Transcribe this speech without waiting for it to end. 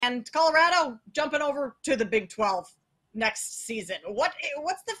and Colorado jumping over to the Big 12 next season.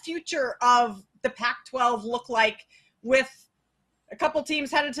 What's the future of the Pac-12 look like with a couple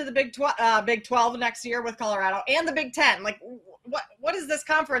teams headed to the Big 12 next year with Colorado and the Big 10? Like, what is this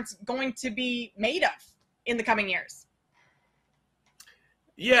conference going to be made of in the coming years?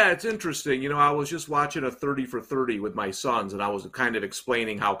 Yeah, it's interesting. I was just watching a 30 for 30 with my sons, and I was kind of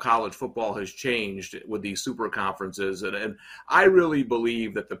explaining how college football has changed with these super conferences. And I really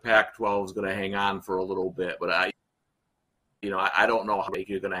believe that the Pac-12 is going to hang on for a little bit. But I don't know how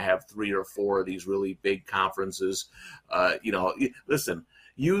you're going to have 3 or 4 of these really big conferences. Listen,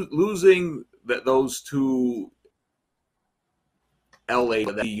 you losing those two LA,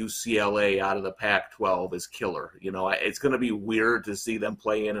 the UCLA out of the Pac-12 is killer. It's going to be weird to see them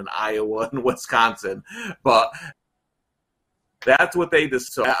play in Iowa and Wisconsin, but that's what they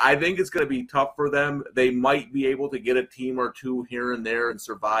decide. So I think it's going to be tough for them. They might be able to get a team or two here and there and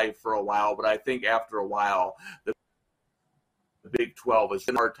survive for a while, but I think after a while, the Big 12 is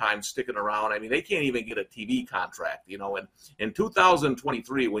a hard time sticking around. I mean, they can't even get a TV contract, and in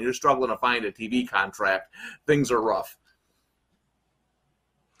 2023, when you're struggling to find a TV contract, things are rough.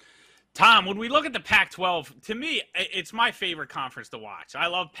 Tom, when we look at the Pac-12, to me, it's my favorite conference to watch. I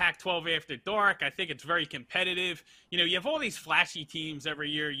love Pac-12 after dark. I think it's very competitive. You have all these flashy teams every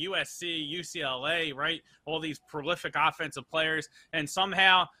year, USC, UCLA, right? All these prolific offensive players, and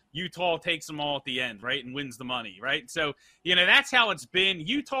somehow Utah takes them all at the end, right, and wins the money, right? So, that's how it's been.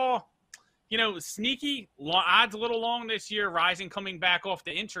 Utah, sneaky, odds a little long this year, Rising coming back off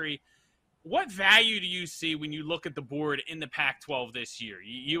the injury. What value do you see when you look at the board in the Pac-12 this year?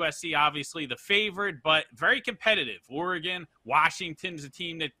 USC, obviously the favorite, but very competitive. Oregon, Washington's a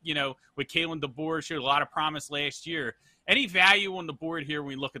team that, with Kalen DeBoer showed a lot of promise last year. Any value on the board here when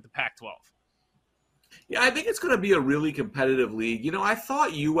we look at the Pac-12? Yeah, I think it's going to be a really competitive league. I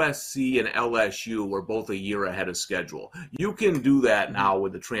thought USC and LSU were both a year ahead of schedule. You can do that now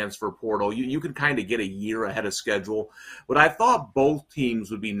with the transfer portal. You can kind of get a year ahead of schedule. But I thought both teams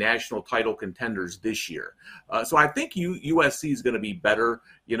would be national title contenders this year. So I think USC is going to be better.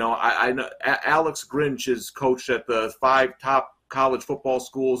 I know Alex Grinch is coached at the 5 top college football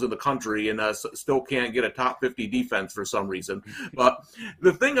schools in the country and still can't get a top 50 defense for some reason. But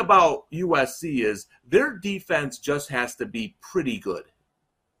the thing about USC is their defense just has to be pretty good.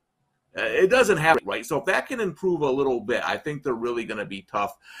 It doesn't have it, right? So if that can improve a little bit, I think they're really going to be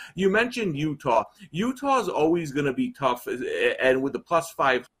tough. You mentioned Utah. Utah is always going to be tough, and with the plus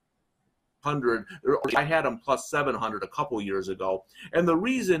 500, I had them plus 700 a couple years ago. And the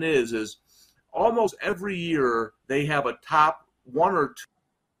reason is almost every year they have a top 1 or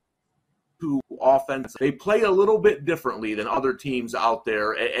 2 offense. They play a little bit differently than other teams out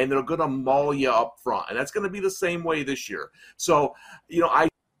there, and they're going to maul you up front. And that's going to be the same way this year. So, I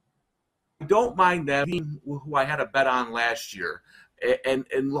don't mind them, who I had a bet on last year, and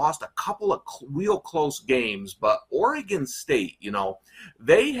lost a couple of real close games. But Oregon State,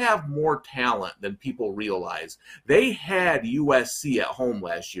 they have more talent than people realize. They had USC at home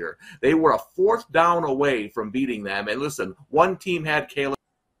last year. They were a 4th down away from beating them. And listen, one team had Caleb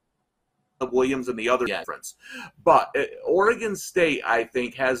Williams and the other difference. But Oregon State, I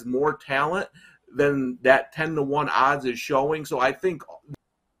think, has more talent than that 10-1 odds is showing. So I think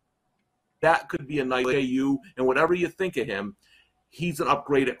that could be a nice AU. And whatever you think of him, he's an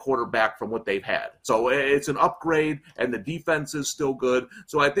upgrade at quarterback from what they've had. So it's an upgrade, and the defense is still good.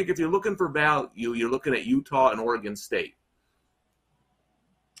 So I think if you're looking for value, you're looking at Utah and Oregon State.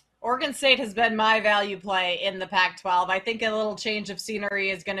 Oregon State has been my value play in the Pac-12. I think a little change of scenery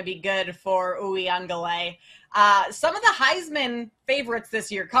is going to be good for Uyunglele. Some of the Heisman favorites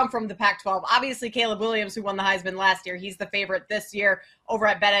this year come from the Pac-12. Obviously, Caleb Williams, who won the Heisman last year, he's the favorite this year over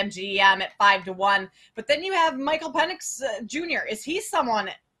at BetMGM at 5-1. But then you have Michael Penix Jr. Is he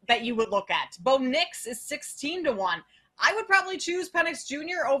someone that you would look at? Bo Nix is 16-1. I would probably choose Penix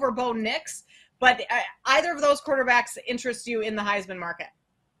Jr. over Bo Nix, but either of those quarterbacks interest you in the Heisman market?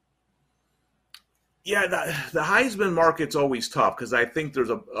 Yeah, the Heisman market's always tough because I think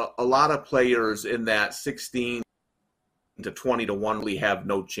there's a lot of players in that 16 to 20-1 really have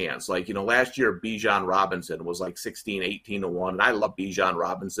no chance. Like, last year Bijan Robinson was like 16, 18-1, and I love Bijan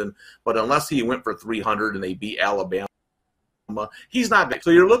Robinson, but unless he went for 300 and they beat Alabama, he's not big. So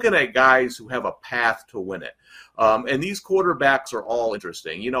you're looking at guys who have a path to win it. And these quarterbacks are all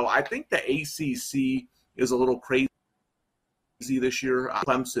interesting. I think the ACC is a little crazy this year.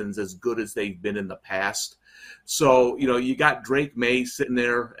 Clemson's as good as they've been in the past. So, you got Drake May sitting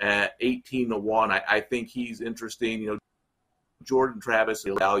there at 18-1. I think he's interesting. Jordan Travis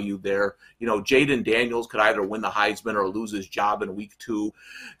is valued there. Jaden Daniels could either win the Heisman or lose his job in week 2.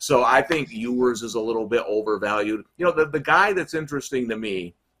 So I think Ewers is a little bit overvalued. The guy that's interesting to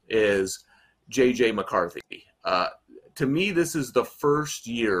me is J.J. McCarthy. To me, this is the first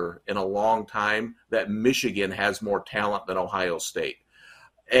year in a long time that Michigan has more talent than Ohio State.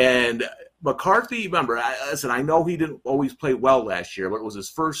 And McCarthy, remember, I know he didn't always play well last year, but it was his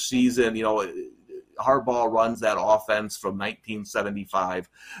first season. Harbaugh runs that offense from 1975.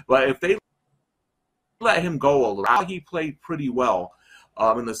 But if they let him go a little, he played pretty well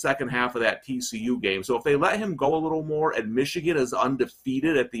in the second half of that TCU game. So if they let him go a little more, and Michigan is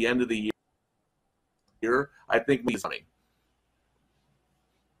undefeated at the end of the year, I think he's running.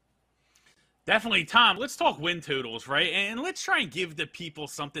 Definitely, Tom. Let's talk win totals, right? And let's try and give the people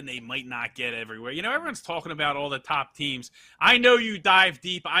something they might not get everywhere. Everyone's talking about all the top teams. I know you dive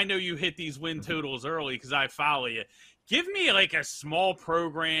deep. I know you hit these win totals early because I follow you. Give me like a small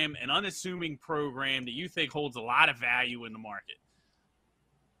program, an unassuming program that you think holds a lot of value in the market.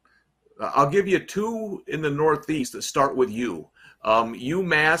 I'll give you 2 in the Northeast that start with U.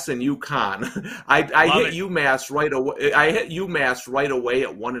 UMass and UConn. I hit UMass right away. I hit UMass right away at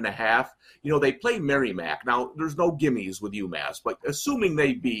 1.5. They play Merrimack. Now, there's no gimmies with UMass, but assuming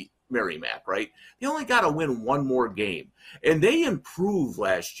they beat Merrimack, right? They only got to win one more game. And they improved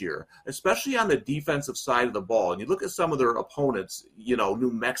last year, especially on the defensive side of the ball. And you look at some of their opponents,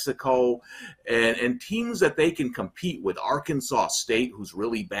 New Mexico, and teams that they can compete with, Arkansas State, who's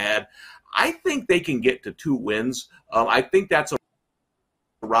really bad. I think they can get to 2 wins. I think that's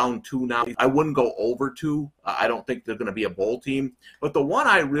around 2 now. I wouldn't go over 2. I don't think they're going to be a bowl team. But the one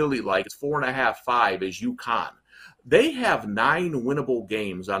I really like is 4.5, 5 is UConn. They have 9 winnable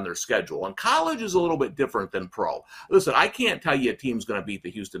games on their schedule, and college is a little bit different than pro. Listen, I can't tell you a team's going to beat the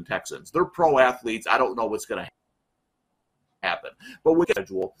Houston Texans. They're pro athletes. I don't know what's going to happen. But with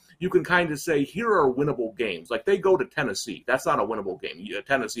schedule, you can kind of say, here are winnable games. Like they go to Tennessee. That's not a winnable game.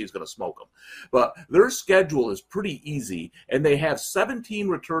 Tennessee is going to smoke them. But their schedule is pretty easy, and they have 17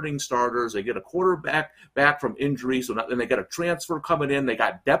 returning starters. They get a quarterback back from injury, so then they got a transfer coming in. They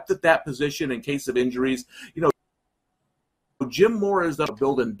got depth at that position in case of injuries. Jim Moore is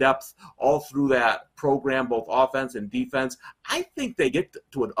building depth all through that program, both offense and defense. I think they get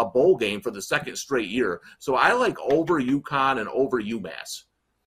to a bowl game for the second straight year. So I like over UConn and over UMass.